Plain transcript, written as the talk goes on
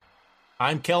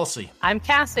I'm Kelsey. I'm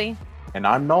Cassie. And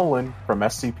I'm Nolan from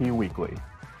SCP Weekly.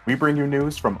 We bring you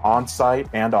news from on-site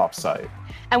and off-site.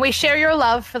 And we share your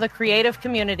love for the creative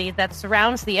community that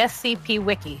surrounds the SCP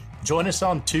Wiki. Join us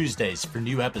on Tuesdays for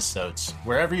new episodes,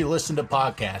 wherever you listen to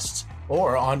podcasts,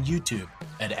 or on YouTube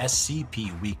at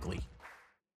SCP Weekly.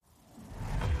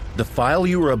 The file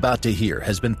you are about to hear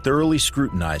has been thoroughly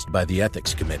scrutinized by the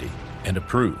Ethics Committee and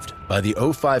approved by the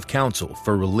O5 Council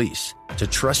for release to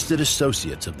trusted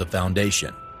associates of the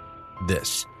Foundation.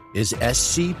 This is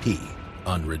SCP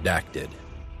Unredacted.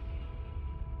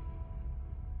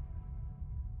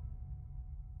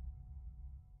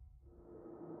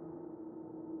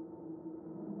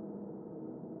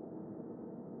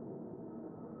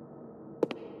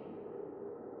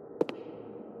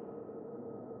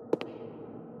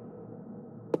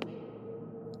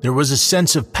 There was a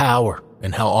sense of power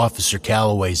in how Officer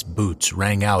Calloway's boots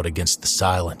rang out against the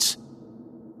silence.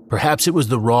 Perhaps it was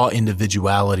the raw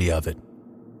individuality of it,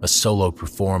 a solo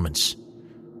performance.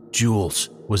 Jules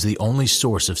was the only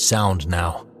source of sound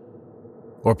now.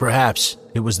 Or perhaps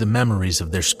it was the memories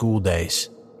of their school days,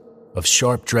 of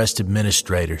sharp-dressed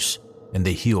administrators and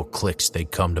the heel clicks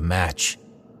they'd come to match.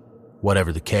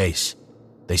 Whatever the case,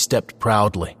 they stepped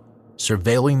proudly,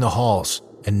 surveilling the halls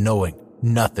and knowing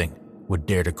nothing would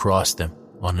dare to cross them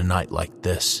on a night like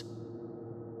this.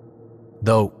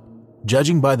 Though,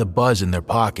 judging by the buzz in their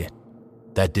pocket,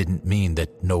 that didn't mean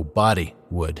that nobody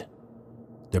would.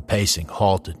 Their pacing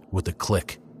halted with a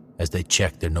click as they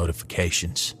checked their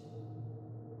notifications.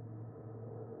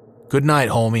 Good night,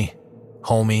 homie,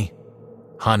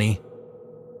 honey.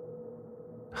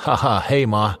 Haha, hey,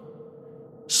 Ma.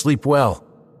 Sleep well.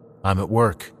 I'm at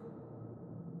work.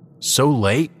 So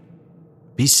late?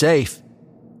 Be safe.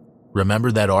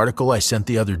 Remember that article I sent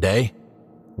the other day?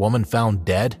 Woman found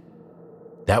dead?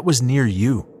 That was near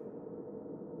you.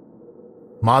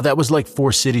 Ma, that was like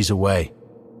 4 cities away.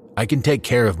 I can take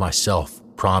care of myself,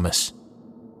 promise.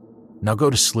 Now go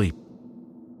to sleep.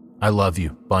 I love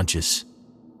you, bunches.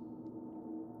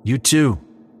 You too.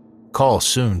 Call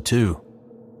soon, too.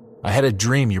 I had a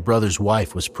dream your brother's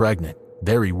wife was pregnant.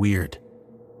 Very weird.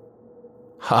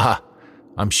 Haha,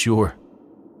 I'm sure.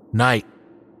 Night.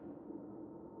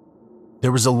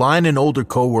 There was a line an older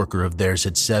coworker of theirs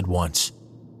had said once.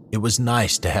 It was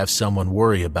nice to have someone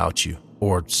worry about you,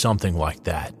 or something like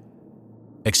that.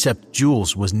 Except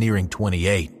Jules was nearing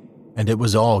 28, and it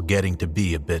was all getting to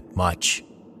be a bit much.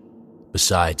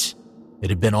 Besides,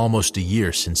 it had been almost a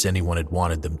year since anyone had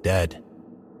wanted them dead.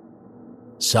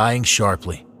 Sighing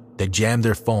sharply, they jammed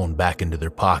their phone back into their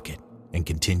pocket and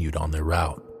continued on their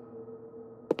route.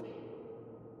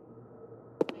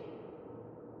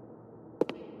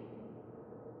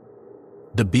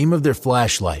 The beam of their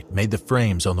flashlight made the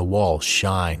frames on the walls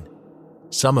shine.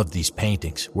 Some of these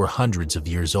paintings were hundreds of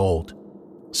years old,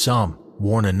 some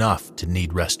worn enough to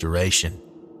need restoration.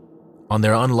 On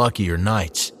their unluckier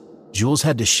nights, Jules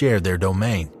had to share their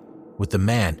domain with the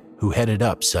man who headed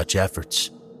up such efforts,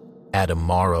 Adam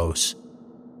Morrows.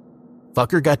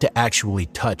 Fucker got to actually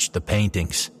touch the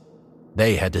paintings.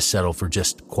 They had to settle for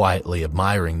just quietly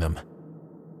admiring them.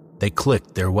 They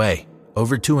clicked their way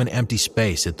over to an empty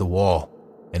space at the wall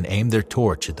and aimed their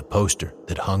torch at the poster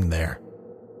that hung there.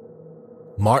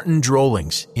 Martin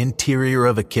Drolling's Interior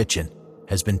of a Kitchen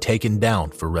has been taken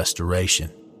down for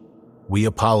restoration. We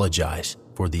apologize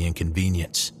for the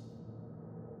inconvenience.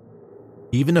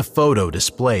 Even a photo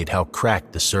displayed how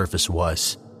cracked the surface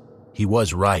was. He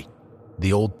was right.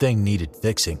 The old thing needed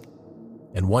fixing.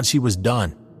 And once he was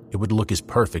done, it would look as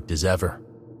perfect as ever.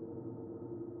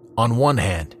 On one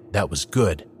hand, that was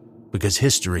good, because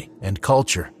history and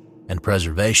culture and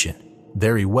preservation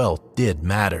very well did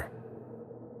matter.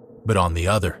 But on the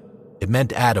other, it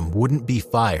meant Adam wouldn't be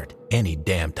fired any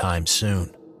damn time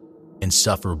soon,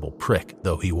 insufferable prick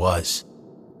though he was.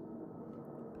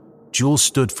 Jules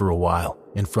stood for a while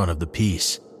in front of the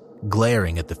piece,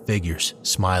 glaring at the figures,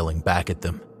 smiling back at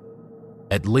them.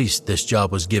 At least this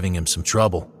job was giving him some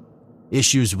trouble,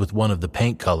 issues with one of the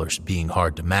paint colors being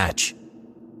hard to match.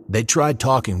 They tried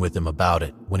talking with him about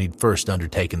it when he'd first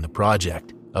undertaken the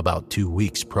project about 2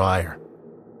 weeks prior.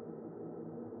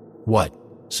 What,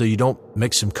 so you don't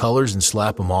mix some colors and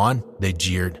slap them on? They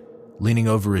jeered, leaning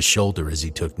over his shoulder as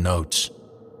he took notes.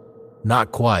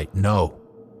 Not quite, no.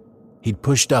 He'd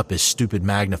pushed up his stupid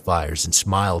magnifiers and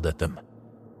smiled at them.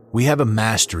 We have a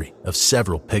mastery of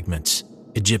several pigments,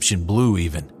 Egyptian blue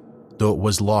even, though it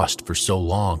was lost for so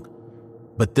long.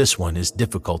 But this one is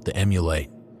difficult to emulate.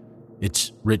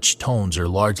 Its rich tones are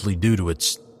largely due to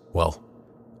its, well,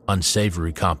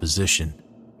 unsavory composition.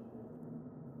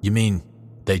 You mean,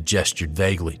 they gestured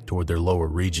vaguely toward their lower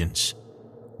regions.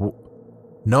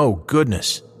 No,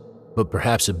 goodness, but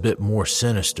perhaps a bit more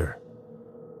sinister.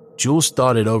 Jules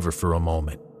thought it over for a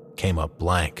moment, came up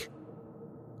blank.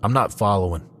 I'm not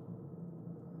following.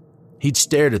 He'd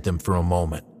stared at them for a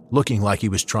moment, looking like he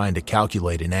was trying to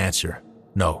calculate an answer.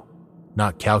 No,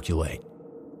 not calculate.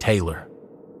 Tailor.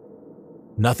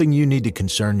 Nothing you need to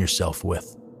concern yourself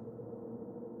with.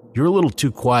 You're a little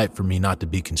too quiet for me not to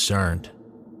be concerned.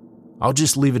 I'll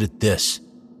just leave it at this.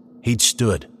 He'd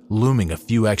stood, looming a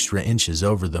few extra inches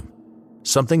over them.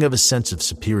 Something of a sense of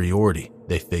superiority,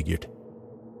 they figured.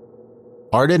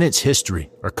 Art and its history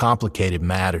are complicated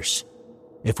matters.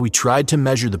 If we tried to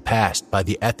measure the past by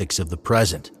the ethics of the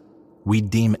present, we'd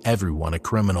deem everyone a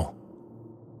criminal.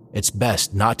 It's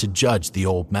best not to judge the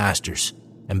old masters,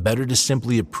 and better to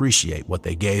simply appreciate what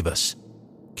they gave us.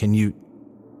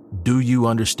 Do you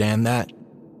understand that?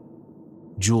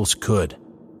 Jules could.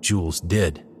 Jules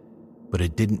did. But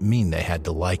it didn't mean they had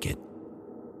to like it.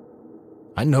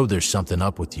 I know there's something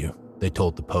up with you, they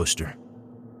told the poster.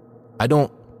 I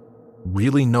don't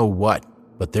really know what,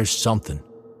 but there's something.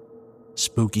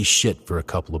 Spooky shit for a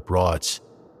couple of broads.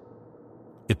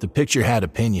 If the picture had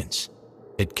opinions,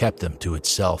 it kept them to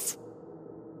itself.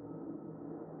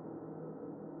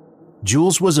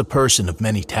 Jules was a person of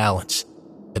many talents.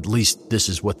 At least this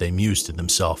is what they mused to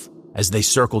themselves as they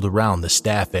circled around the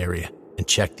staff area and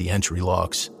checked the entry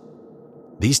logs.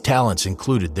 These talents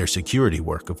included their security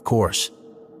work, of course.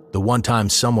 The one time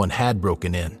someone had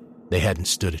broken in, they hadn't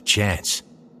stood a chance.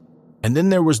 And then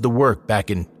there was the work back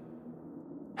in...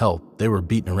 Hell, they were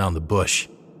beating around the bush.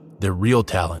 Their real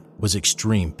talent was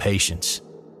extreme patience.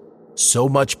 So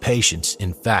much patience,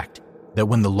 in fact, that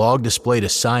when the log displayed a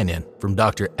sign-in from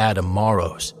Dr. Adam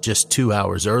Morrows just 2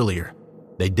 hours earlier,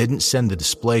 they didn't send the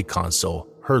display console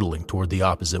hurtling toward the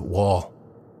opposite wall.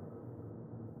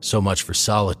 So much for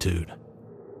solitude.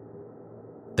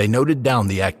 They noted down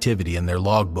the activity in their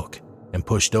logbook and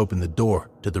pushed open the door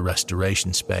to the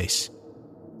restoration space.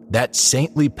 That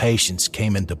saintly patience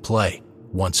came into play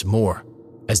once more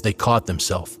as they caught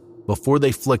themselves before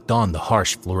they flicked on the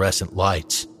harsh fluorescent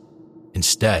lights.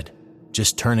 Instead,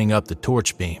 just turning up the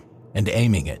torch beam and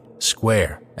aiming it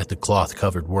square at the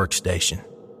cloth-covered workstation.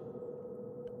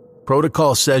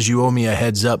 Protocol says you owe me a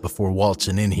heads up before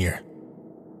waltzing in here.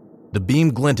 The beam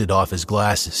glinted off his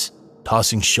glasses,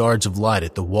 tossing shards of light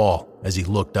at the wall as he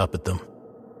looked up at them.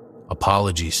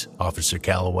 Apologies, Officer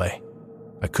Calloway.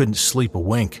 I couldn't sleep a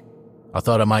wink. I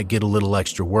thought I might get a little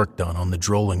extra work done on the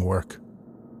drolling work.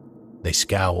 They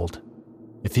scowled.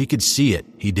 If he could see it,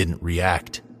 he didn't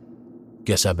react.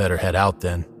 Guess I better head out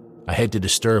then. I hate to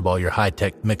disturb all your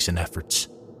high-tech mixing efforts.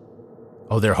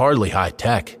 Oh, they're hardly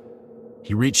high-tech.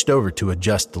 He reached over to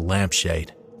adjust the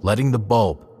lampshade, letting the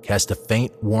bulb cast a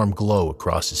faint, warm glow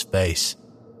across his face.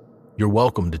 You're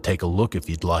welcome to take a look if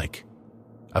you'd like.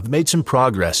 I've made some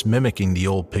progress mimicking the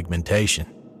old pigmentation.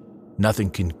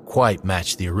 Nothing can quite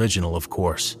match the original, of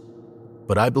course,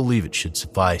 but I believe it should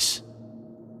suffice.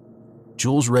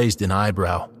 Jules raised an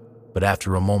eyebrow, but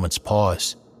after a moment's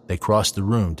pause, they crossed the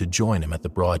room to join him at the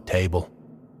broad table.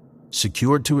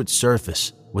 Secured to its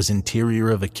surface was interior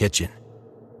of a kitchen.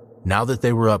 Now that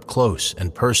they were up close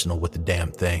and personal with the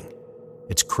damn thing,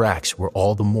 its cracks were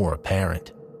all the more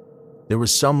apparent. There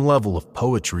was some level of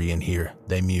poetry in here,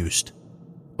 they mused.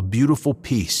 A beautiful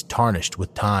piece tarnished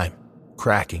with time,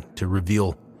 cracking to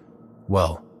reveal,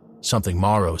 well, something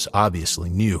Morrows obviously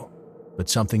knew, but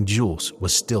something Jules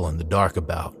was still in the dark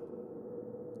about.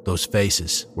 Those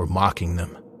faces were mocking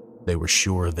them. They were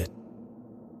sure of it.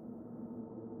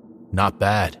 Not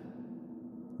bad.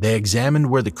 They examined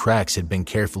where the cracks had been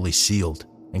carefully sealed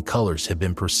and colors had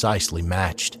been precisely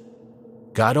matched.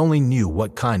 God only knew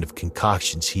what kind of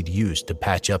concoctions he'd used to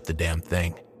patch up the damn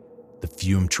thing. The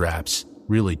fume traps,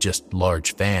 really just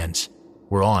large fans,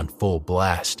 were on full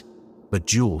blast, but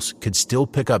Jules could still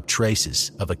pick up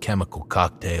traces of a chemical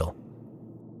cocktail.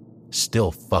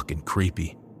 Still fucking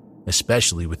creepy,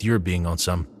 especially with your being on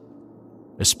some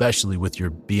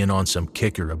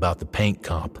kicker about the paint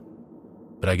comp.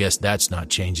 But I guess that's not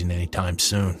changing anytime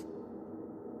soon.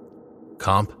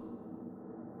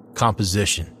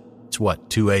 Composition. It's what,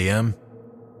 2 a.m.?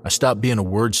 I stopped being a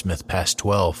wordsmith past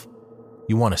 12.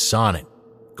 You want a sonnet?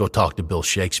 Go talk to Bill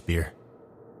Shakespeare.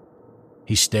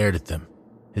 He stared at them,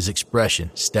 his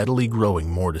expression steadily growing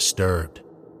more disturbed.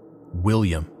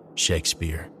 William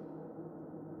Shakespeare.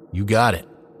 You got it.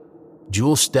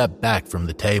 Jules stepped back from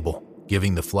the table,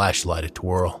 giving the flashlight a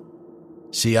twirl.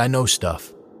 See, I know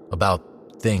stuff.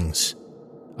 About things.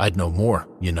 I'd know more,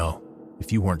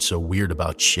 if you weren't so weird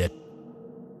about shit.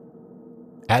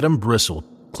 Adam bristled,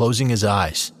 closing his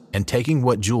eyes and taking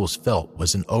what Jules felt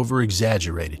was an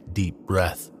over-exaggerated deep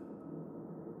breath.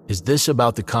 Is this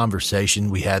about the conversation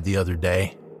we had the other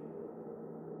day?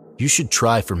 You should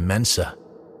try for Mensa.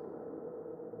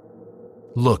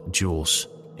 Look, Jules.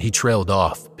 He trailed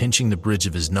off, pinching the bridge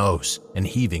of his nose and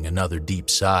heaving another deep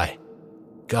sigh.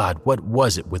 God, what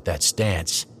was it with that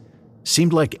stance?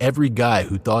 Seemed like every guy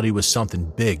who thought he was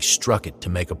something big struck it to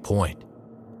make a point.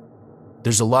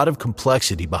 There's a lot of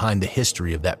complexity behind the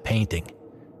history of that painting.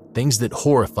 Things that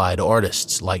horrified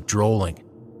artists like Drolling.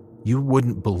 You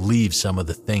wouldn't believe some of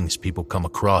the things people come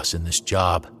across in this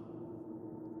job.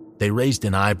 They raised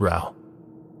an eyebrow.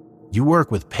 You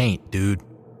work with paint, dude.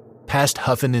 Past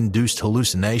Huffin-induced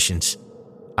hallucinations.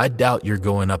 I doubt you're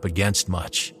going up against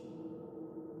much.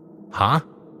 Huh?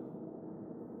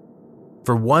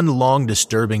 For one long,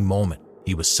 disturbing moment,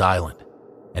 he was silent.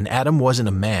 And Adam wasn't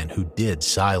a man who did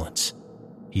silence.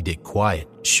 He did quiet,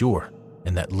 sure,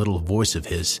 and that little voice of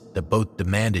his that both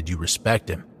demanded you respect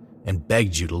him and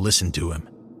begged you to listen to him,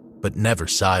 but never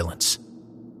silence.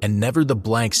 And never the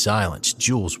blank silence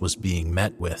Jules was being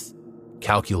met with,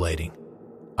 calculating,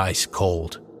 ice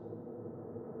cold.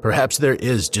 Perhaps there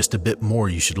is just a bit more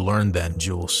you should learn then,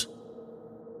 Jules.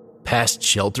 Past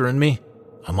sheltering me?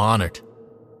 I'm honored.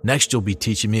 Next you'll be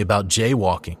teaching me about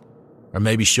jaywalking, or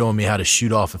maybe showing me how to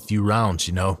shoot off a few rounds,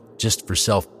 just for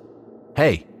self.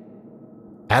 Hey,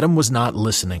 Adam was not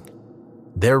listening.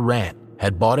 Their rant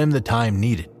had bought him the time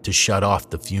needed to shut off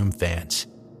the fume fans,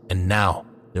 and now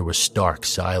there was stark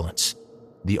silence,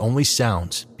 the only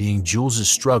sounds being Jules's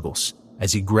struggles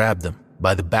as he grabbed them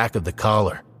by the back of the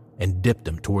collar and dipped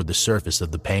them toward the surface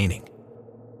of the painting.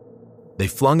 They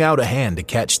flung out a hand to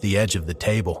catch the edge of the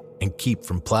table and keep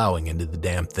from plowing into the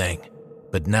damn thing,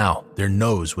 but now their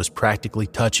nose was practically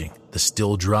touching the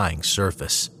still drying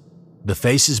surface. The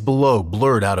faces below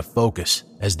blurred out of focus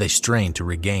as they strained to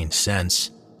regain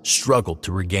sense, struggled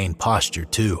to regain posture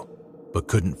too, but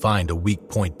couldn't find a weak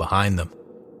point behind them,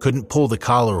 couldn't pull the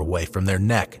collar away from their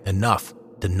neck enough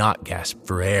to not gasp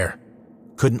for air,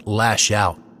 couldn't lash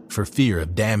out for fear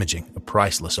of damaging a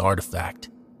priceless artifact.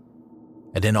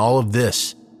 And in all of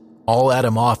this, all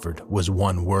Adam offered was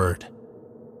one word.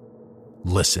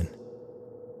 Listen.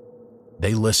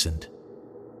 They listened,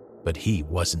 but he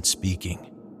wasn't speaking.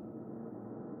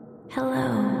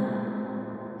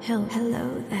 Hello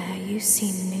there. You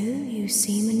seem new. You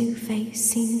seem a new face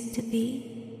seems to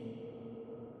be.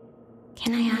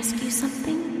 Can I ask you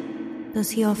something?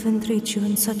 Does he often treat you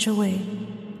in such a way?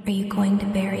 Are you going to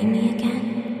bury me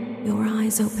again? Your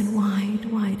eyes open wide,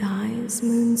 wide eyes,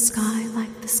 moon sky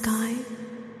like the sky.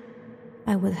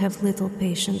 I would have little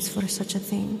patience for such a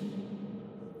thing.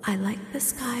 I liked the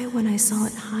sky when I saw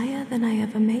it higher than I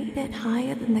ever made it,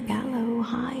 higher than the gallows,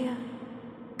 higher.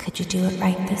 Could you do it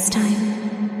right this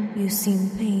time? You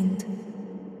seem pained.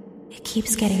 It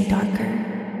keeps getting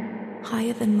darker.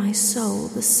 Higher than my soul,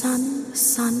 the sun,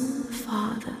 the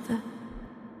Father,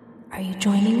 Are you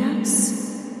joining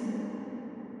us?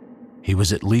 He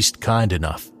was at least kind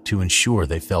enough to ensure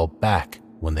they fell back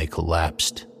when they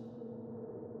collapsed.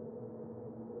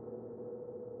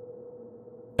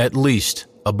 At least,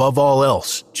 above all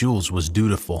else, Jules was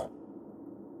dutiful.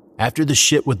 After the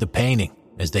shit with the painting,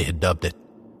 as they had dubbed it,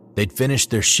 they'd finished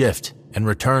their shift and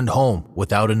returned home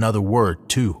without another word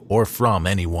to or from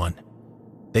anyone.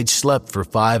 They'd slept for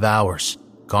 5 hours,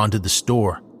 gone to the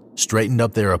store, straightened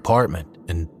up their apartment,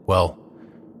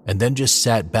 and then just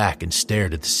sat back and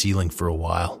stared at the ceiling for a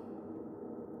while.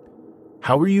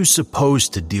 How were you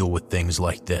supposed to deal with things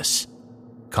like this?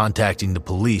 Contacting the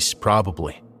police,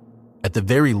 probably. At the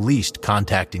very least,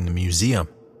 contacting the museum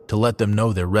to let them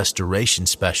know their restoration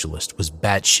specialist was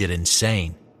batshit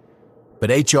insane.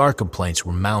 But HR complaints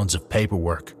were mounds of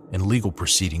paperwork, and legal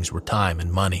proceedings were time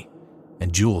and money,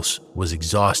 and Jules was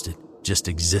exhausted just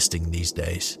existing these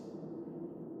days.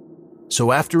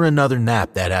 So after another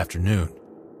nap that afternoon,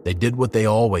 they did what they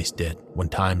always did when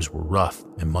times were rough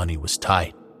and money was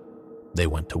tight. They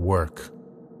went to work.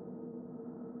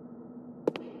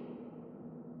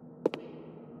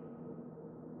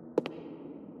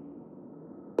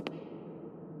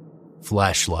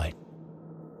 Flashlight,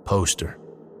 poster,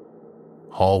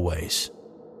 hallways,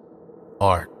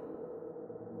 art,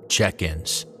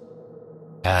 check-ins,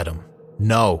 Adam,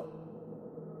 no,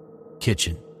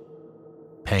 kitchen,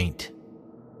 paint,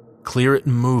 clear it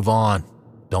and move on,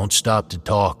 don't stop to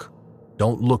talk,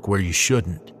 don't look where you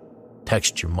shouldn't,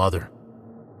 text your mother.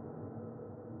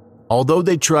 Although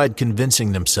they tried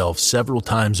convincing themselves several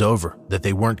times over that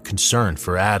they weren't concerned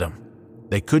for Adam,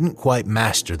 they couldn't quite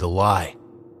master the lie.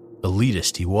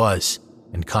 Elitist he was,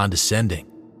 and condescending,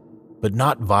 but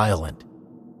not violent,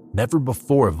 never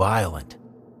before violent.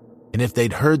 And if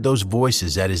they'd heard those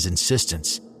voices at his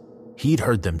insistence, he'd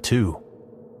heard them too.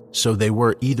 So they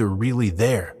were either really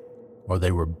there, or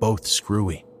they were both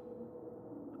screwy.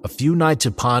 A few nights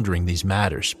of pondering these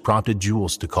matters prompted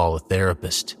Jules to call a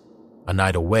therapist. A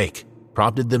night awake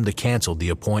prompted them to cancel the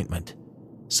appointment.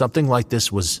 Something like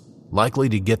this was likely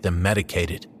to get them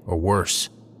medicated, or worse,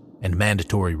 and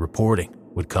mandatory reporting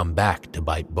would come back to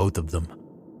bite both of them.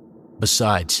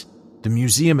 Besides, the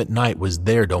museum at night was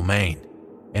their domain,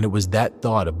 and it was that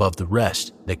thought above the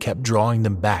rest that kept drawing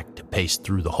them back to pace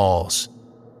through the halls.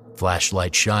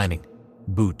 Flashlight shining,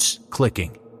 boots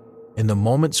clicking, in the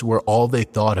moments where all they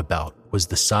thought about was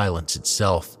the silence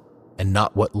itself and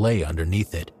not what lay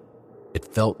underneath it.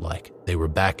 It felt like they were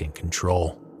back in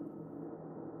control.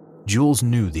 Jules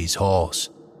knew these halls.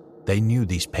 They knew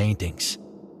these paintings.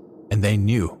 And they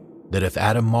knew that if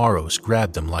Adam Morrows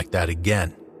grabbed them like that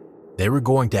again, they were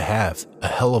going to have a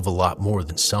hell of a lot more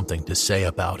than something to say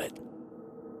about it.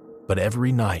 But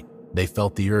every night they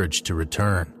felt the urge to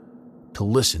return, to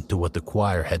listen to what the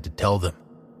choir had to tell them,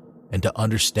 and to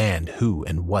understand who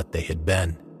and what they had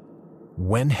been.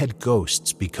 When had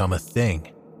ghosts become a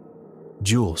thing?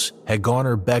 Jules had gone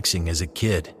urbexing as a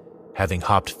kid, having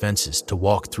hopped fences to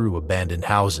walk through abandoned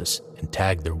houses and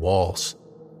tag their walls.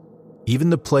 Even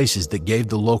the places that gave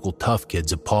the local tough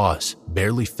kids a pause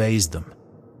barely fazed them.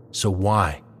 So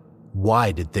why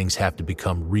did things have to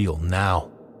become real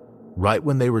now, right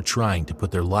when they were trying to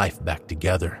put their life back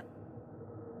together?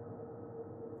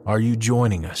 Are you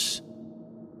joining us?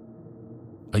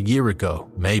 A year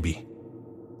ago, maybe,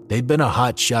 they'd been a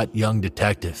hotshot young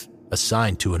detective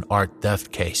assigned to an art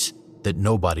theft case that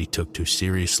nobody took too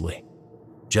seriously.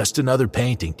 Just another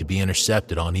painting to be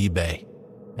intercepted on eBay,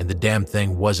 and the damn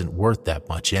thing wasn't worth that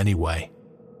much anyway.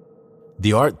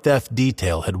 The art theft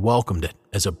detail had welcomed it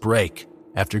as a break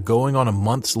after going on a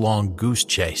months-long goose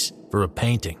chase for a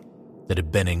painting that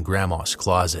had been in Grandma's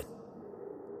closet.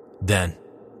 Then,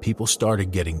 people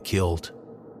started getting killed.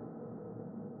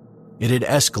 It had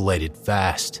escalated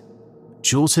fast.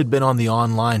 Jules had been on the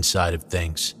online side of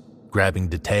things, grabbing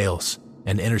details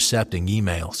and intercepting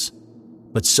emails.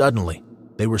 But suddenly,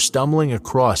 they were stumbling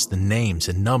across the names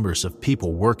and numbers of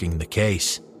people working the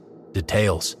case.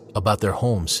 Details about their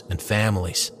homes and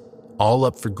families, all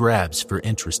up for grabs for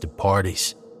interested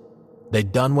parties.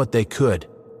 They'd done what they could,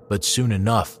 but soon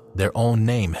enough, their own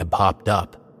name had popped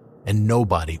up, and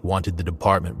nobody wanted the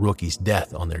department rookie's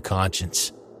death on their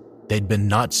conscience. They'd been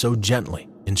not so gently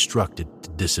instructed to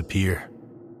disappear.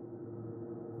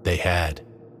 They had.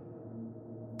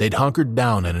 They'd hunkered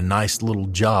down in a nice little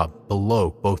job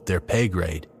below both their pay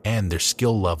grade and their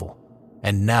skill level,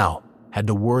 and now had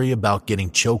to worry about getting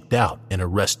choked out in a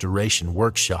restoration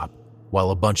workshop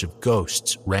while a bunch of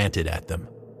ghosts ranted at them.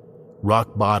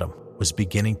 Rock bottom was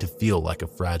beginning to feel like a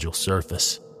fragile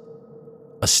surface.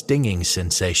 A stinging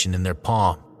sensation in their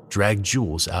palm dragged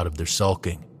Jules out of their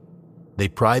sulking. They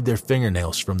pried their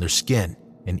fingernails from their skin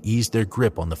and eased their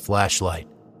grip on the flashlight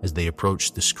as they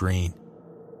approached the screen.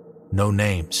 No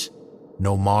names,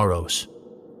 no Morrows.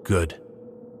 Good.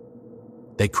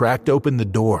 They cracked open the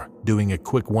door, doing a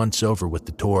quick once-over with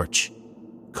the torch.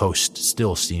 Coast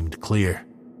still seemed clear.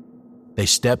 They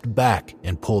stepped back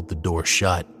and pulled the door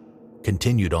shut,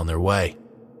 continued on their way.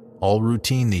 All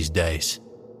routine these days,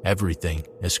 everything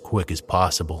as quick as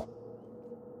possible.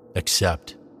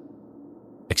 Except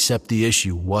the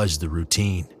issue was the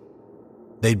routine.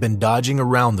 They'd been dodging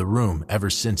around the room ever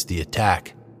since the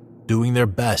attack, doing their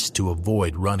best to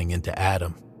avoid running into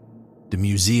Adam. The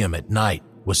museum at night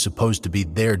was supposed to be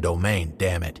their domain,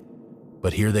 damn it.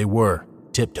 But here they were,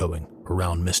 tiptoeing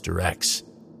around Mr. X.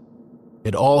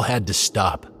 It all had to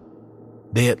stop.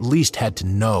 They at least had to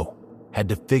know, had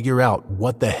to figure out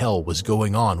what the hell was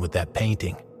going on with that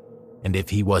painting. And if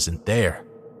he wasn't there,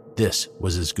 this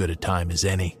was as good a time as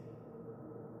any.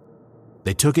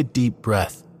 They took a deep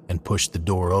breath and pushed the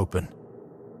door open.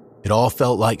 It all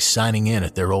felt like signing in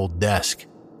at their old desk,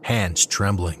 hands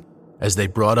trembling, as they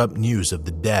brought up news of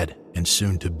the dead and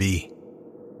soon-to-be.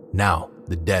 Now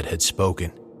the dead had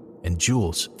spoken, and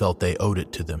Jules felt they owed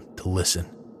it to them to listen.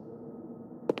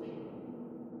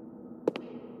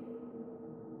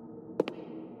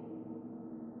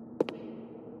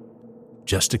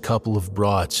 Just a couple of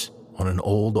broads on an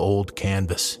old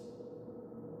canvas.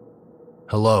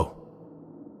 Hello.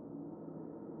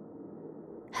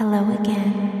 Hello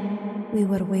again. We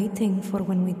were waiting for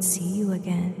when we'd see you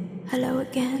again. Hello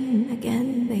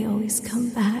again. They always come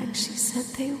back. She said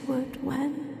they would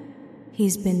when.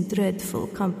 He's been dreadful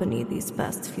company these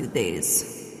past few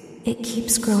days. It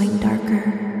keeps growing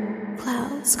darker.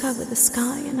 Clouds cover the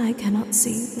sky and I cannot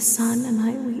see the sun and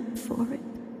I weep for it.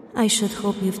 I should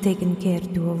hope you've taken care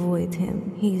to avoid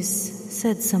him. He's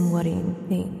said some worrying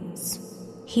things.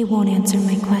 He won't answer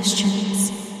my questions.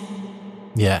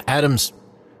 Yeah, Adam's...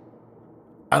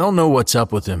 I don't know what's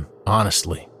up with him,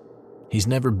 honestly. He's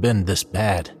never been this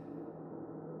bad.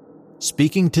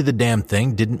 Speaking to the damn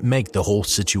thing didn't make the whole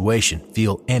situation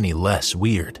feel any less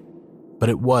weird, but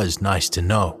it was nice to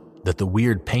know that the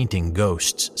weird painting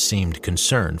ghosts seemed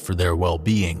concerned for their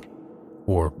well-being,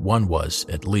 or one was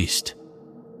at least.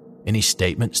 Any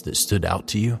statements that stood out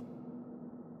to you?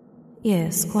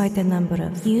 Yes, quite a number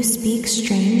of. You speak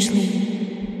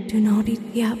strangely. Do not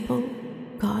eat the apple.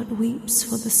 God weeps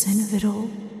for the sin of it all.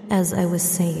 As I was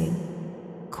saying,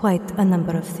 quite a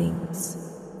number of things.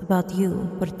 About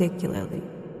you, particularly.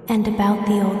 And about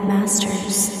the old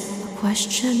masters. A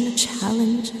question, a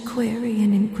challenge, a query,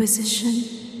 an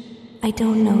inquisition. I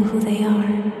don't know who they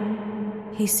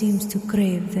are. He seems to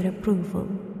crave their approval.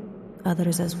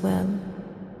 Others as well.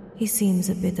 He seems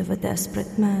a bit of a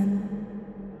desperate man.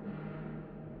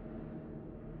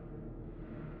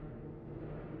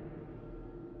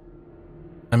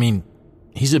 I mean,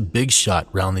 he's a big shot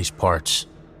round these parts.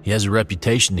 He has a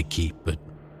reputation to keep, but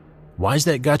why's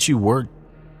that got you worried?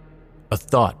 A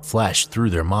thought flashed through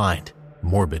their mind,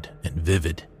 morbid and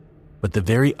vivid, but the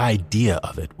very idea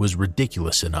of it was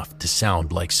ridiculous enough to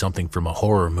sound like something from a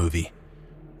horror movie.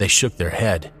 They shook their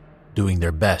head, doing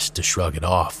their best to shrug it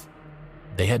off.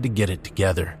 They had to get it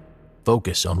together,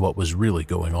 focus on what was really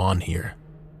going on here.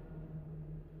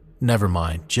 Never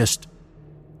mind, just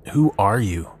who are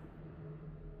you?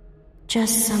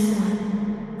 Just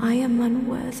someone. I am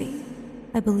unworthy.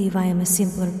 I believe I am a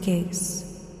simpler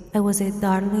case. I was a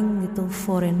darling little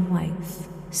foreign wife.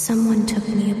 Someone took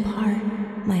me apart.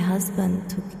 My husband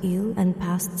took ill and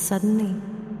passed suddenly.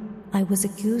 I was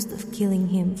accused of killing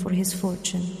him for his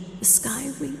fortune. The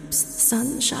sky weeps, the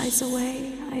sun shies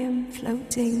away. I am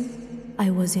floating. I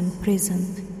was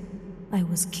imprisoned. I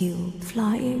was killed.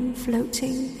 Flying,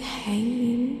 floating,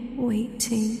 hanging,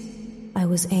 waiting. I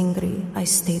was angry. I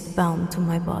stayed bound to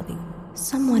my body.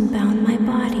 Someone bound my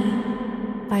body.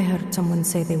 I heard someone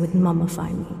say they would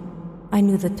mummify me. I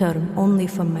knew the term only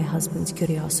from my husband's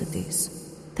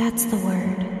curiosities. That's the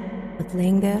word. But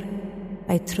laying there,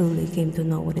 I truly came to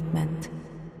know what it meant.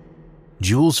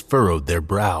 Jules furrowed their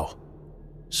brow.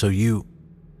 So you...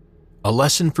 A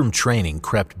lesson from training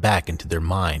crept back into their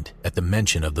mind at the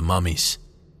mention of the mummies.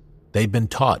 They'd been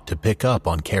taught to pick up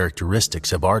on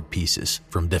characteristics of art pieces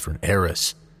from different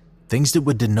eras, things that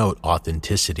would denote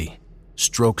authenticity,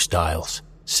 stroke styles,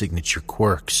 signature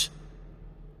quirks,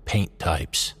 paint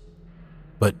types.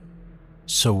 But,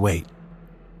 so wait,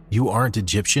 you aren't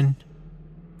Egyptian?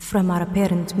 From our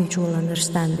apparent mutual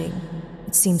understanding,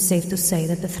 it seems safe to say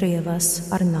that the three of us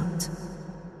are not.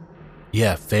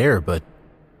 Yeah, fair, but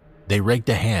they raked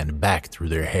a hand back through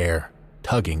their hair,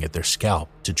 tugging at their scalp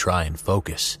to try and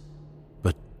focus.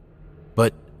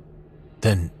 But,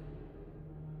 then...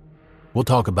 We'll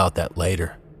talk about that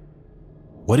later.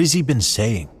 What has he been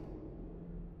saying?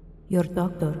 Your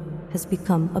doctor has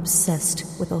become obsessed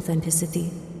with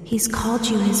authenticity. He's called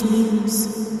you his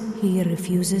muse. He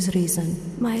refuses reason.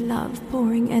 My love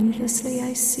pouring endlessly.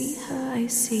 I see her, I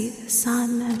see the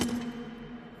sun and...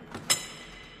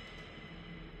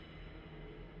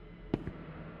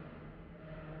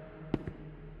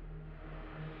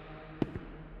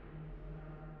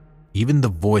 Even the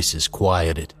voices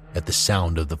quieted at the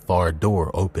sound of the far door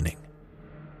opening.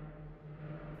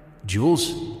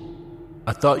 Jules,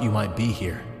 I thought you might be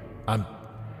here. I'm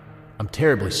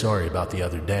terribly sorry about the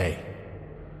other day.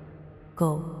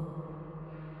 Go.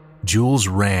 Jules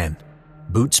ran,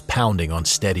 boots pounding on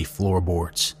steady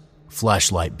floorboards,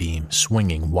 flashlight beam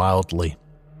swinging wildly.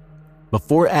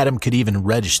 Before Adam could even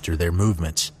register their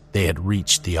movements, they had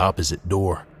reached the opposite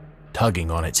door, tugging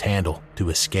on its handle to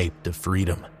escape to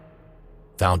freedom.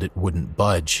 Found it wouldn't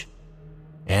budge.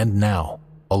 And now,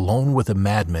 alone with a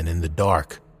madman in the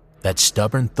dark, that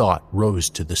stubborn thought rose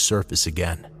to the surface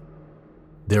again.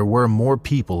 There were more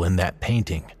people in that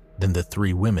painting than the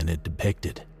three women it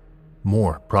depicted.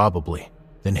 More, probably,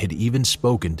 than had even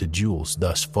spoken to Jules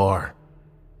thus far.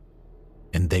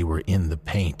 And they were in the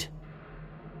paint.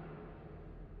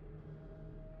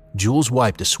 Jules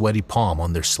wiped a sweaty palm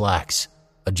on their slacks,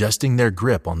 adjusting their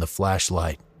grip on the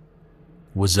flashlight.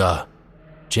 Was,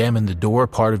 jamming the door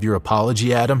part of your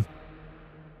apology, Adam?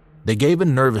 They gave a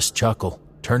nervous chuckle,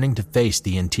 turning to face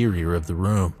the interior of the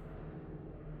room.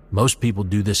 Most people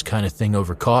do this kind of thing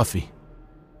over coffee.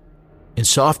 In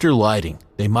softer lighting,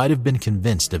 they might have been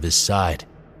convinced of his side.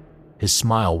 His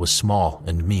smile was small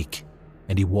and meek,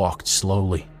 and he walked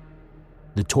slowly.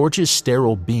 The torch's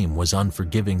sterile beam was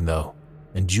unforgiving, though,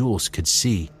 and Jules could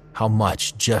see how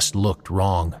much just looked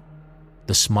wrong.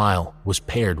 The smile was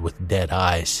paired with dead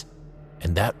eyes,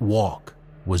 and that walk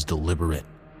was deliberate.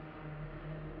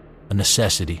 A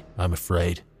necessity, I'm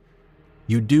afraid.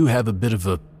 You do have a bit of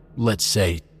a, let's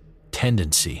say,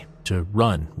 tendency to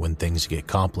run when things get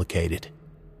complicated.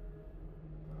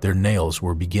 Their nails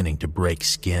were beginning to break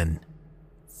skin.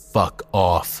 Fuck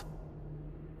off.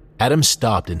 Adam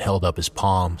stopped and held up his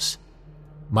palms.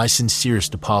 My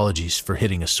sincerest apologies for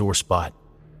hitting a sore spot,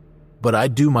 but I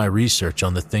do my research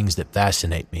on the things that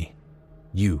fascinate me.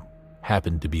 You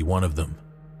happen to be one of them.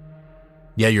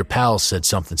 Yeah, your pals said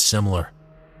something similar.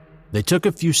 They took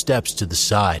a few steps to the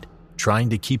side, trying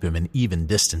to keep him an even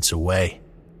distance away.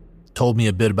 Told me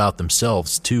a bit about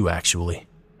themselves too, actually.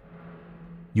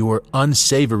 Your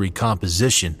unsavory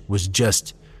composition was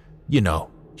just,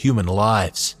 human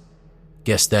lives.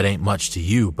 Guess that ain't much to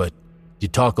you, but you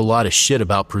talk a lot of shit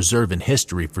about preserving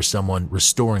history for someone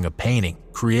restoring a painting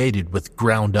created with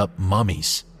ground-up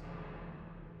mummies.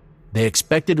 They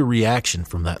expected a reaction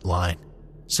from that line,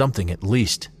 something at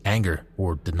least, anger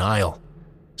or denial,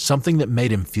 something that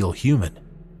made him feel human,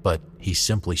 but he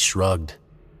simply shrugged.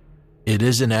 It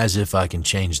isn't as if I can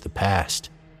change the past.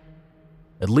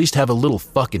 At least have a little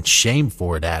fucking shame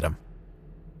for it, Adam.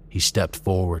 He stepped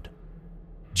forward.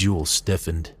 Jules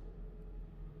stiffened.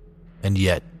 And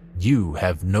yet, you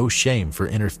have no shame for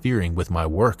interfering with my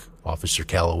work, Officer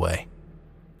Calloway.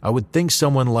 I would think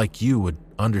someone like you would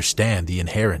understand the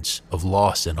inherence of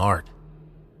loss in art.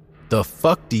 The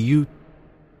fuck do you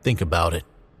think about it?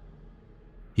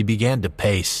 He began to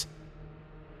pace.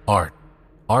 Art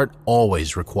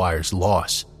always requires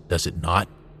loss, does it not?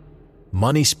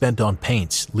 Money spent on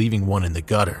paints leaving one in the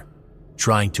gutter,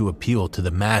 trying to appeal to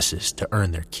the masses to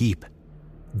earn their keep.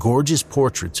 Gorgeous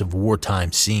portraits of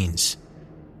wartime scenes.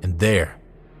 And there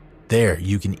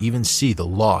you can even see the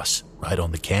loss right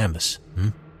on the canvas.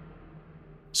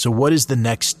 So what is the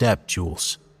next step,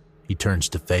 Jules? He turns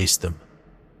to face them.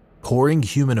 Pouring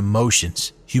human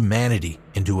emotions, humanity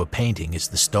into a painting is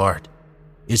the start.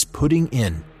 Is putting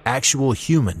in actual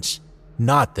humans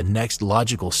not the next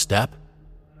logical step?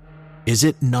 Is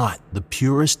it not the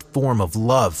purest form of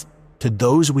love to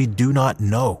those we do not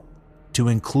know, to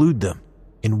include them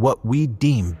in what we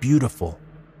deem beautiful?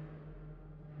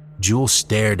 Jules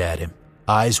stared at him,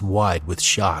 eyes wide with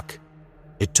shock.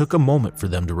 It took a moment for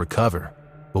them to recover,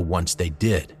 but once they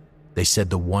did, they said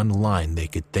the one line they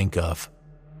could think of.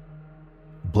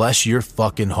 Bless your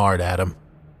fucking heart, Adam.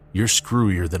 You're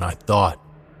screwier than I thought.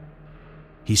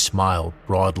 He smiled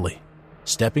broadly,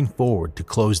 stepping forward to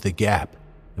close the gap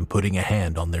and putting a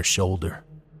hand on their shoulder.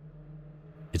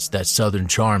 It's that southern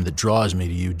charm that draws me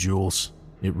to you, Jules.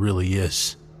 It really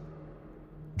is.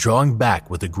 Drawing back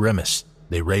with a grimace,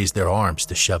 they raised their arms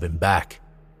to shove him back.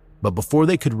 But before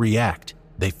they could react,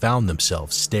 they found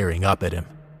themselves staring up at him,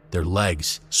 their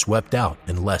legs swept out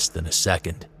in less than a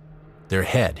second. Their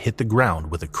head hit the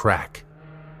ground with a crack.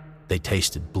 They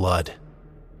tasted blood.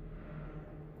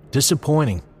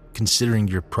 Disappointing, considering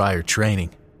your prior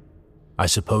training. I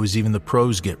suppose even the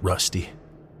pros get rusty.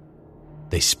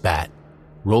 They spat,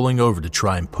 rolling over to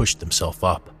try and push themselves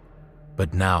up.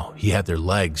 But now he had their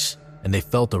legs, and they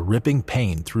felt a ripping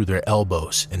pain through their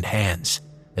elbows and hands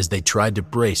as they tried to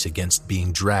brace against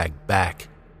being dragged back.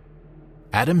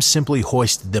 Adam simply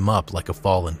hoisted them up like a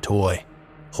fallen toy,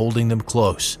 holding them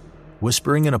close,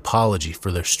 whispering an apology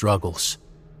for their struggles,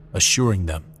 assuring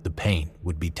them the pain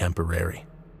would be temporary.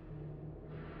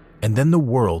 And then the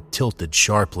world tilted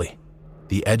sharply,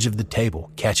 the edge of the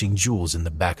table catching Jules in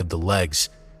the back of the legs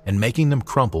and making them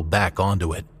crumple back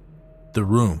onto it. The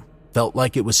room felt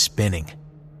like it was spinning.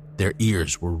 Their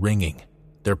ears were ringing,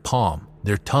 their palm,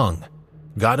 their tongue.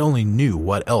 God only knew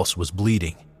what else was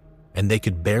bleeding, and they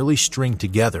could barely string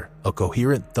together a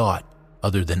coherent thought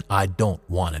other than "I don't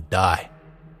want to die."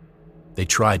 They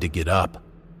tried to get up,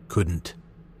 couldn't.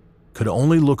 Could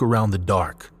only look around the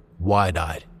dark,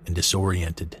 wide-eyed and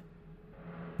disoriented.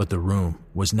 But the room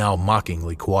was now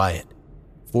mockingly quiet,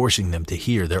 forcing them to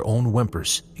hear their own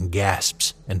whimpers and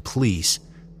gasps and pleas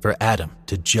for Adam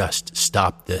to just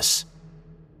stop this.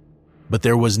 But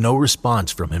there was no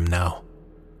response from him now.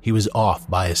 He was off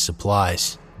by his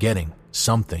supplies, getting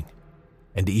something.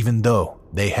 And even though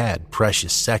they had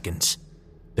precious seconds,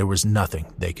 there was nothing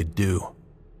they could do.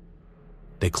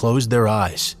 They closed their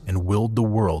eyes and willed the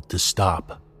world to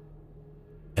stop.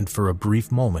 And for a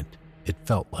brief moment, it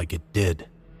felt like it did.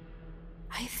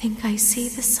 I think I see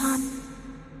the sun.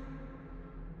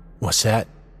 What's that?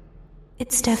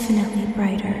 It's definitely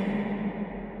brighter.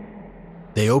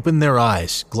 They opened their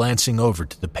eyes, glancing over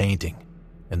to the painting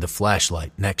and the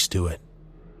flashlight next to it.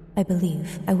 I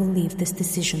believe I will leave this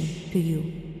decision to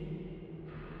you.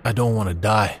 I don't want to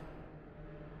die.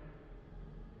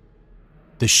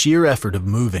 The sheer effort of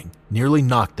moving nearly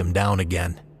knocked them down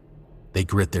again. They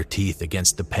grit their teeth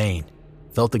against the pain,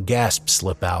 felt a gasp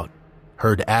slip out,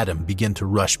 heard Adam begin to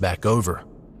rush back over,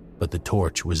 but the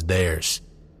torch was theirs,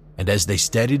 and as they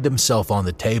steadied themselves on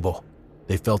the table,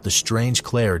 they felt a strange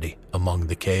clarity among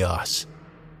the chaos.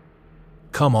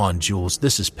 "Come on, Jules,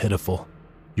 this is pitiful.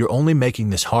 You're only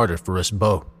making this harder for us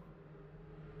both."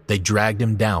 They dragged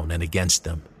him down and against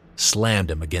them, slammed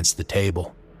him against the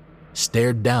table,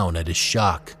 stared down at his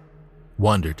shock,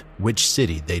 wondered which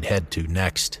city they'd head to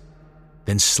next,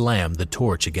 then slammed the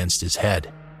torch against his head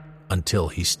until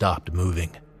he stopped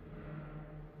moving.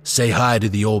 "Say hi to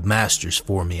the old masters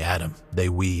for me, Adam," they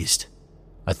wheezed.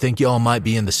 "I think y'all might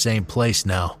be in the same place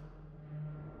now."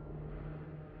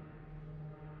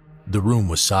 The room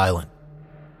was silent.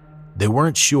 They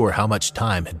weren't sure how much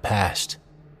time had passed.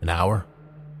 An hour?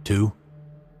 2?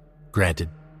 Granted,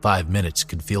 5 minutes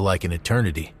could feel like an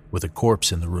eternity with a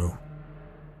corpse in the room.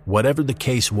 Whatever the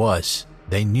case was,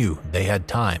 they knew they had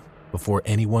time before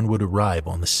anyone would arrive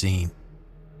on the scene.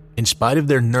 In spite of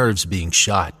their nerves being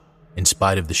shot, in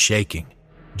spite of the shaking,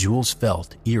 Jules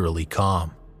felt eerily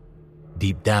calm.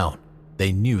 Deep down,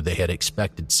 they knew they had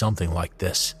expected something like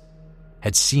this,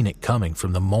 had seen it coming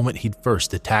from the moment he'd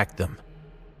first attacked them.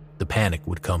 The panic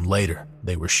would come later,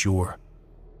 they were sure.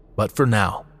 But for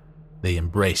now, they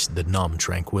embraced the numb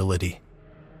tranquility.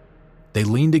 They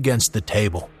leaned against the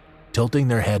table, tilting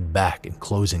their head back and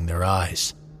closing their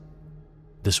eyes.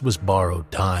 This was borrowed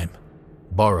time,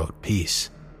 borrowed peace.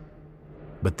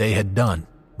 But they had done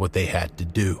what they had to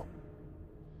do.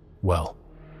 Well,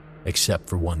 except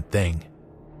for one thing.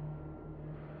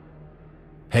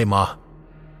 "Hey, Ma.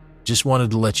 Just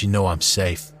wanted to let you know I'm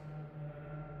safe.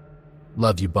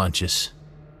 Love you bunches.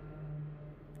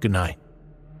 Good night."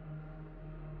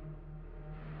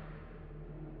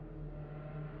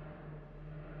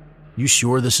 "You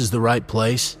sure this is the right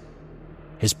place?"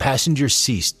 His passenger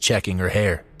ceased checking her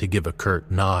hair to give a curt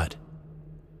nod.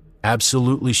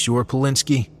 "Absolutely sure,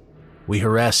 Polinsky. We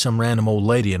harassed some random old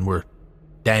lady and we're...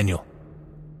 Daniel."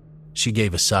 She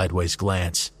gave a sideways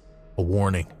glance, a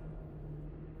warning.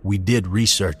 "We did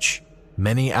research.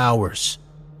 Many hours.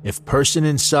 If person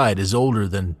inside is older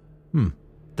than,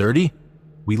 30,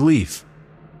 we leave.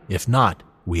 If not,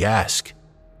 we ask.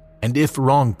 And if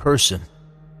wrong person,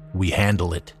 we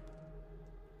handle it."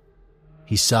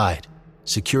 He sighed,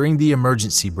 securing the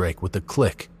emergency brake with a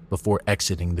click before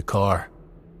exiting the car.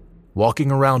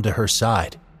 Walking around to her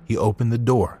side, he opened the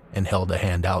door and held a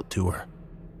hand out to her.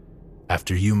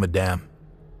 "After you, madame.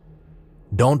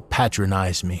 Don't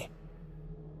patronize me."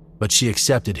 But she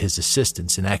accepted his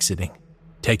assistance in exiting,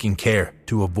 taking care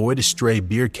to avoid a stray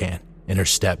beer can in her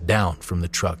step down from the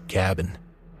truck cabin.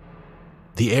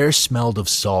 The air smelled of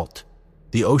salt,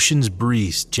 the ocean's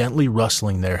breeze gently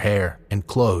rustling their hair and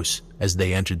clothes as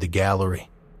they entered the gallery.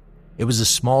 It was a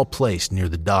small place near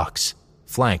the docks,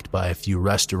 flanked by a few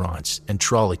restaurants and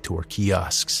trolley tour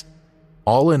kiosks.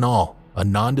 All in all, a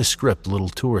nondescript little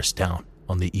tourist town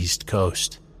on the East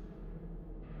Coast.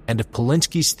 And if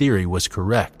Polinsky's theory was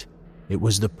correct, it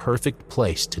was the perfect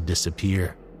place to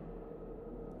disappear.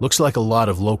 "Looks like a lot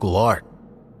of local art."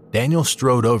 Daniel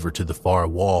strode over to the far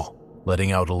wall,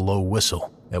 letting out a low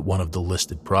whistle at one of the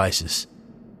listed prices.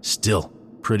 Still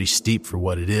pretty steep for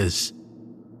what it is.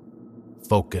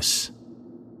 "Focus."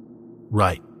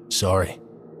 "Right, sorry."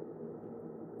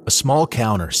 A small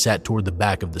counter sat toward the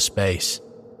back of the space.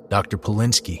 Dr.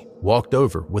 Polinsky walked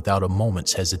over without a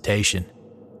moment's hesitation,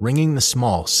 ringing the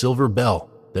small silver bell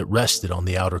that rested on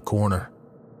the outer corner.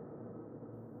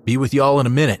 "Be with y'all in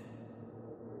a minute."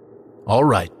 "All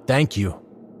right, thank you."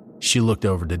 She looked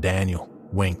over to Daniel,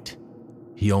 winked.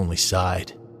 He only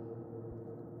sighed.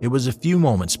 It was a few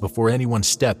moments before anyone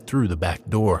stepped through the back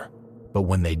door, but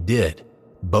when they did,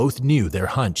 both knew their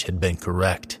hunch had been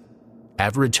correct.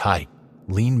 Average height,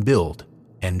 lean build,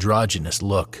 androgynous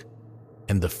look,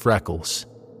 and the freckles,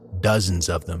 dozens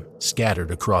of them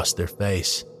scattered across their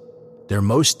face, their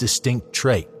most distinct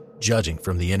trait judging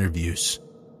from the interviews.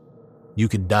 You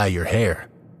could dye your hair,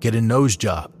 get a nose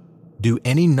job, do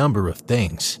any number of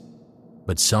things,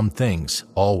 but some things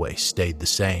always stayed the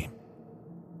same.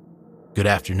 "Good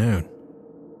afternoon."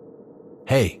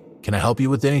 "Hey, can I help you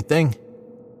with anything?"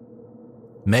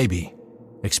 "Maybe.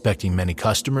 Expecting many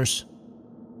customers?"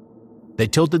 They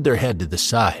tilted their head to the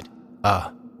side.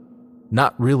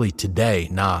 Not really today,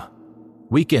 nah.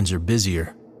 Weekends are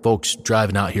busier, folks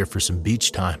driving out here for some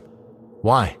beach time."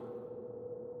 "Why?"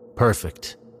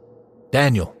 "Perfect.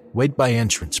 Daniel, wait by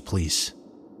entrance, please."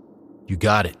 "You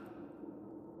got it."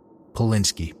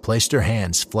 Polinsky placed her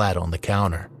hands flat on the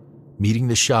counter, meeting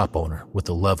the shop owner with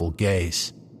a level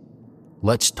gaze.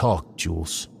 "Let's talk,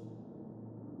 Jules."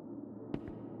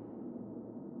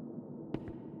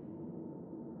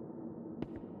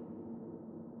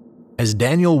 As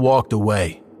Daniel walked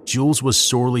away, Jules was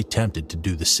sorely tempted to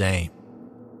do the same.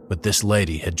 But this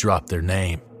lady had dropped their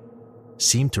name,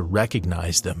 seemed to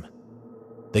recognize them.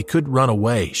 They could run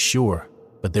away, sure,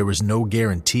 but there was no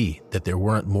guarantee that there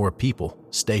weren't more people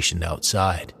stationed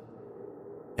outside.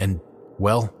 And,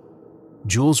 well,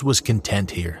 Jules was content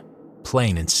here,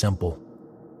 plain and simple.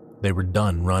 They were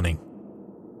done running.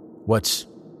 What's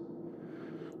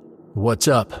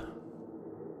up?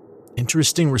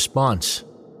 Interesting response.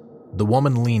 The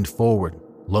woman leaned forward,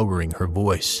 lowering her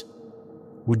voice.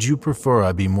 Would you prefer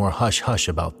I be more hush-hush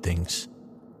about things?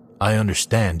 I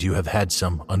understand you have had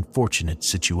some unfortunate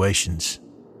situations.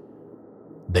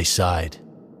 They sighed.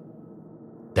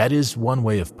 That is one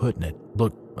way of putting it.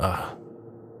 Look,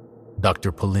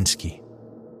 Dr. Polinsky.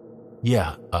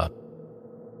 Yeah,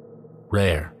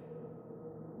 Rare.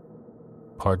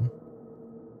 Pardon?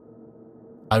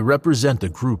 I represent a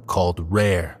group called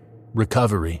Rare,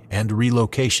 Recovery and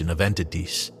Relocation of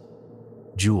Entities.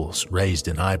 Jules raised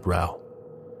an eyebrow.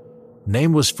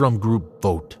 Name was from group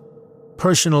vote.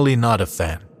 Personally not a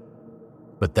fan.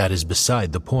 But that is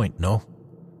beside the point, no?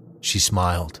 She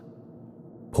smiled.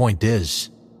 Point is,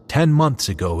 10 months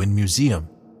ago in museum,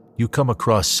 you come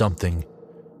across something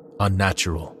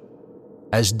unnatural.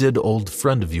 As did old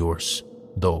friend of yours,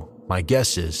 though my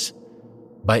guess is,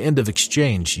 by end of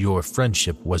exchange, your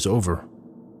friendship was over.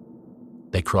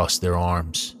 They crossed their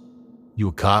arms. You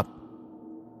a cop?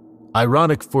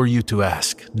 Ironic for you to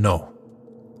ask, no.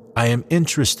 I am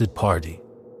interested party,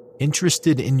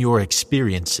 interested in your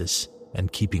experiences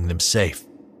and keeping them safe,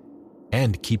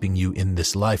 and keeping you in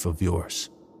this life of yours.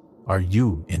 Are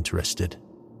you interested?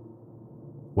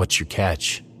 What's your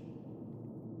catch?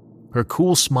 Her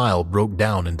cool smile broke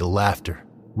down into laughter,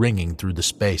 ringing through the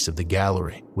space of the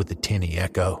gallery with a tinny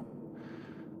echo.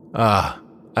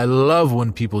 I love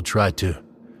when people try to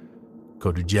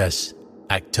go to Jess,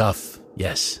 act tough,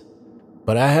 yes,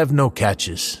 but I have no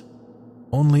catches.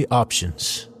 Only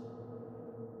options.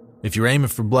 If you're aiming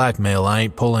for blackmail, I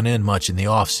ain't pulling in much in the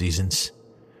off-seasons.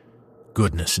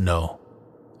 Goodness, no.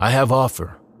 I have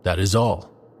offer, that is all.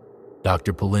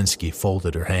 Dr. Polinsky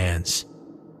folded her hands.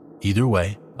 Either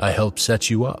way, I help set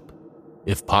you up.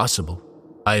 If possible,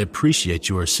 I appreciate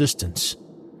your assistance.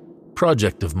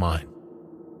 Project of mine.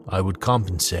 I would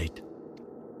compensate.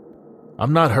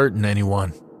 I'm not hurting anyone.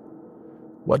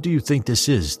 What do you think this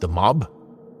is, the mob?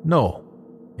 No.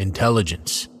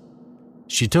 Intelligence.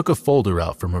 She took a folder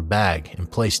out from her bag and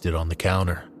placed it on the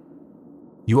counter.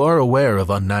 You are aware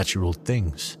of unnatural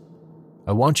things.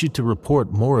 I want you to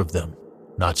report more of them,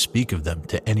 not speak of them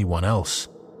to anyone else.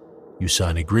 You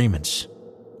sign agreements.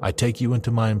 I take you into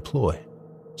my employ.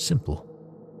 Simple.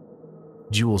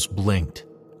 Jules blinked,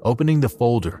 opening the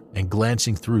folder and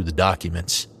glancing through the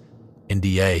documents,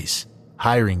 NDAs,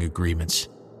 hiring agreements,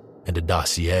 and a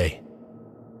dossier.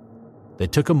 They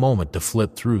took a moment to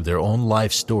flip through their own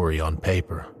life story on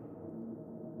paper.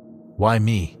 Why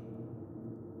me?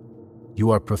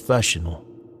 You are professional,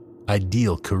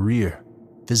 ideal career,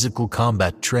 physical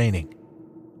combat training.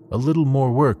 A little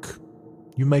more work,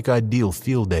 you make ideal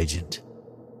field agent.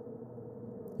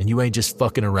 And you ain't just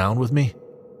fucking around with me?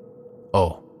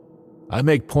 Oh, I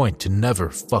make point to never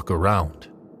fuck around.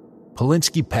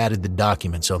 Polinsky patted the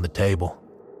documents on the table.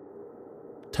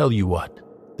 Tell you what,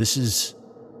 this is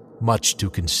much to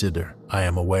consider, I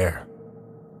am aware.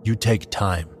 You take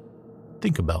time.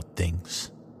 Think about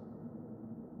things.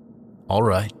 All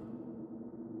right.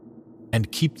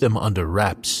 And keep them under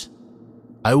wraps.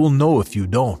 I will know if you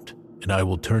don't, and I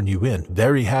will turn you in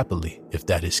very happily if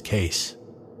that is case.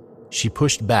 She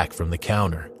pushed back from the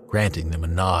counter, granting them a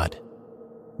nod.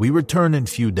 We return in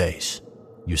few days.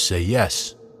 You say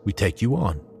yes, we take you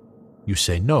on. You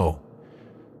say no,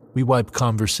 we wipe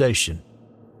conversation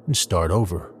and start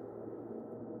over.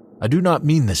 I do not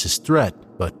mean this as threat,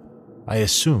 but I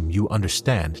assume you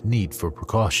understand need for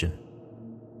precaution.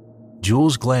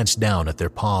 Jules glanced down at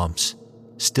their palms,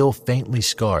 still faintly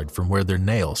scarred from where their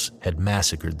nails had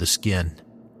massacred the skin.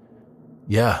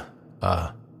 Yeah,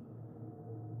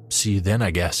 see you then, I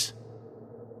guess.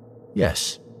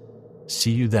 Yes,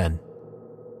 see you then.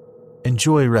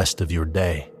 Enjoy rest of your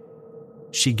day.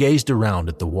 She gazed around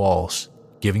at the walls,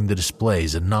 giving the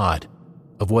displays a nod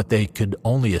of what they could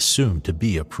only assume to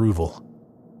be approval.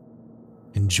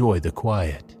 Enjoy the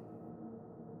quiet.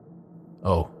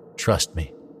 Oh, trust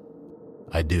me,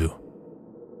 I do.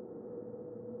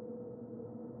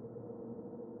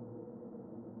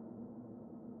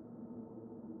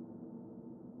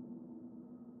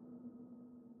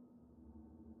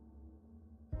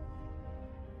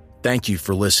 Thank you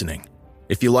for listening.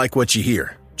 If you like what you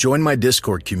hear, join my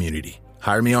Discord community,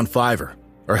 hire me on Fiverr,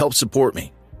 or help support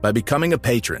me. by becoming a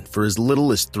patron for as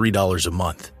little as $3 a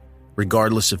month.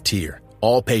 Regardless of tier,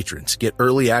 all patrons get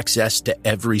early access to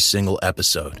every single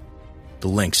episode. The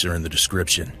links are in the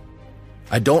description.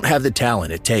 I don't have the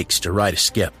talent it takes to write a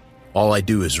skip. All I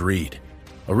do is read.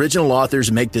 Original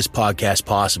authors make this podcast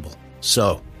possible,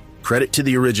 so credit to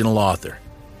the original author.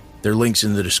 Their link's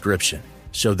in the description.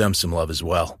 Show them some love as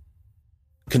well.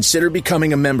 Consider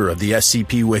becoming a member of the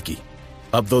SCP Wiki.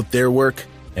 Upvote their work,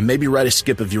 and maybe write a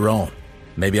skip of your own.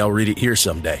 Maybe I'll read it here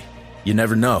someday. You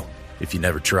never know if you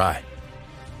never try.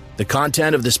 The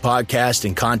content of this podcast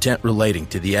and content relating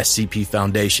to the SCP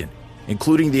Foundation,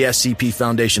 including the SCP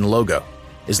Foundation logo,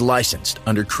 is licensed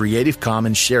under Creative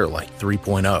Commons Sharealike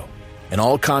 3.0, and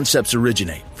all concepts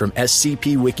originate from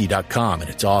scpwiki.com and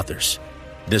its authors.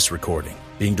 This recording,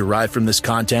 being derived from this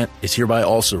content, is hereby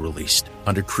also released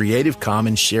under Creative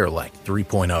Commons Sharealike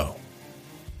 3.0.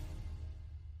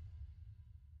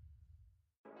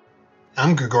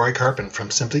 I'm Grigori Karpin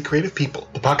from Simply Creative People,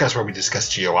 the podcast where we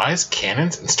discuss GOIs,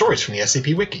 canons, and stories from the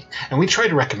SCP Wiki, and we try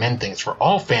to recommend things for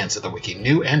all fans of the Wiki,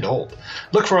 new and old.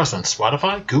 Look for us on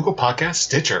Spotify, Google Podcasts,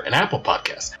 Stitcher, and Apple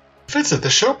Podcasts. Visit the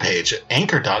show page at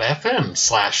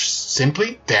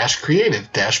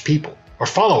anchor.fm/simply-creative-people, or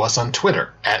follow us on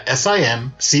Twitter at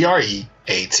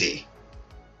SIMCREAT.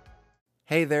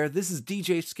 Hey there, this is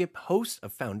DJ Skip, host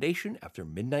of Foundation After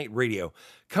Midnight Radio,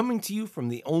 coming to you from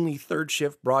the only third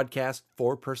shift broadcast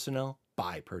for personnel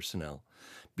by personnel.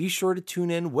 Be sure to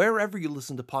tune in wherever you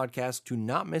listen to podcasts to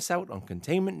not miss out on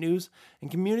containment news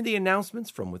and community announcements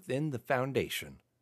from within the Foundation.